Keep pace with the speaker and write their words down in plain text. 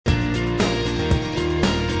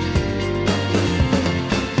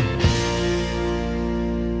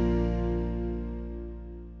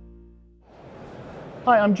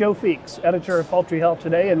Hi, I'm Joe Feeks, editor of Poultry Health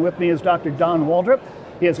Today, and with me is Dr. Don Waldrop.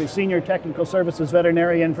 He is a senior technical services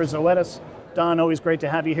veterinarian for Zoetis. Don, always great to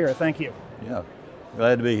have you here. Thank you. Yeah,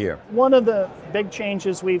 glad to be here. One of the big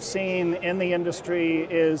changes we've seen in the industry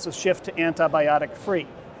is a shift to antibiotic-free.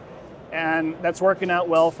 And that's working out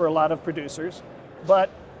well for a lot of producers. But,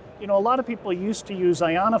 a lot of people used to use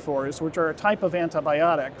ionophores, which are a type of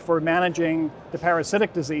antibiotic for managing the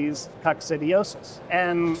parasitic disease coccidiosis.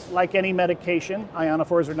 And like any medication,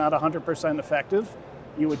 ionophores are not 100% effective.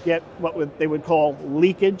 You would get what they would call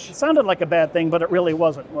leakage. It sounded like a bad thing, but it really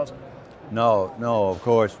wasn't, was it? No, of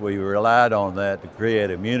course, we relied on that to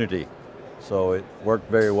create immunity, so it worked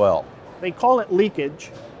very well. They call it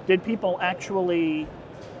leakage. Did people actually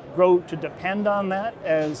grow to depend on that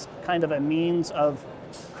as kind of a means of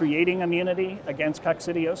creating immunity against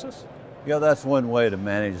coccidiosis? Yeah, that's one way to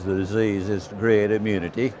manage the disease, is to create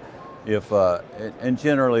immunity. And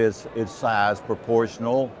generally it's size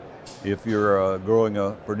proportional. If you're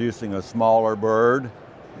producing a smaller bird,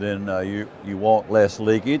 then you want less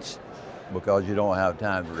leakage because you don't have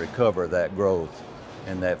time to recover that growth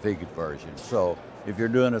in that feed conversion. So if you're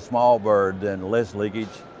doing a small bird, then less leakage.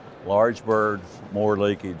 Large birds, more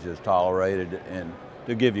leakage is tolerated and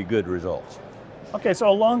to give you good results. Okay, so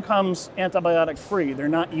along comes antibiotic-free. They're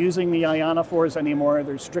not using the ionophores anymore.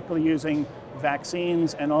 They're strictly using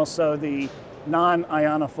vaccines and also the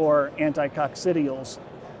non-ionophore anticoccidials.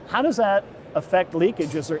 How does that affect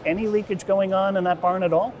leakage? Is there any leakage going on in that barn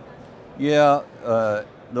at all? Yeah, the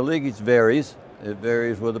leakage varies. It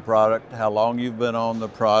varies with the product, how long you've been on the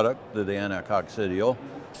product, the anticoccidial.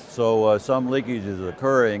 So some leakage is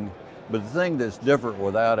occurring, but the thing that's different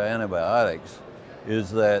without antibiotics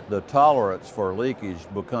is that the tolerance for leakage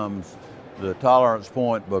the tolerance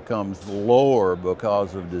point becomes lower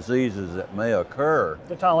because of diseases that may occur.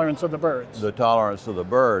 The tolerance of the birds. The tolerance of the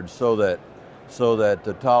birds, so that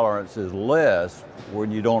the tolerance is less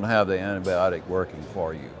when you don't have the antibiotic working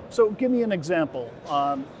for you. So give me an example.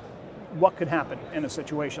 What could happen in a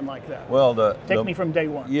situation like that? Well, Take me from day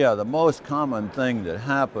one. Yeah, the most common thing that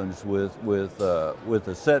happens with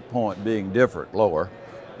the set point being different, lower,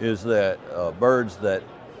 is that birds that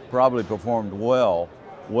probably performed well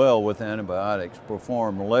with antibiotics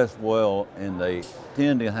perform less well, and they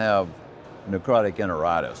tend to have necrotic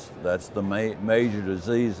enteritis. That's the major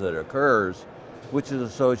disease that occurs, which is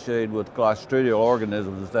associated with clostridial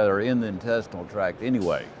organisms that are in the intestinal tract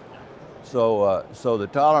anyway. So the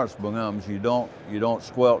tolerance becomes you don't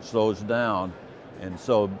squelch those down, and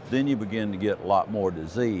so then you begin to get a lot more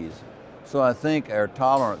disease. So I think our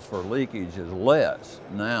tolerance for leakage is less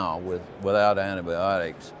now without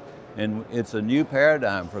antibiotics, and it's a new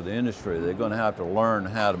paradigm for the industry. They're going to have to learn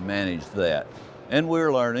how to manage that, and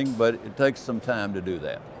we're learning, but it takes some time to do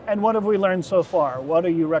that. And what have we learned so far? What are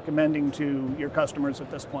you recommending to your customers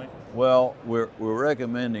at this point? Well, we're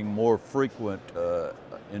recommending more frequent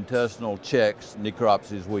intestinal checks,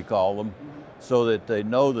 necropsies we call them, so that they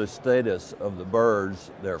know the status of the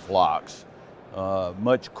birds, their flocks,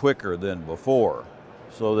 much quicker than before,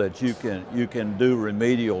 so that you can do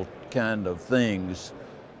remedial kind of things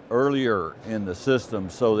earlier in the system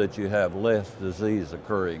so that you have less disease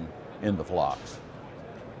occurring in the flocks.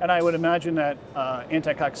 And I would imagine that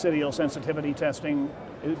anticoccidial sensitivity testing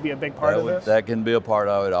would be a big part of this? That can be a part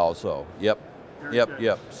of it also. Yep.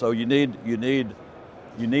 So you need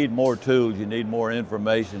more tools, you need more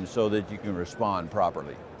information so that you can respond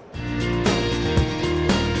properly.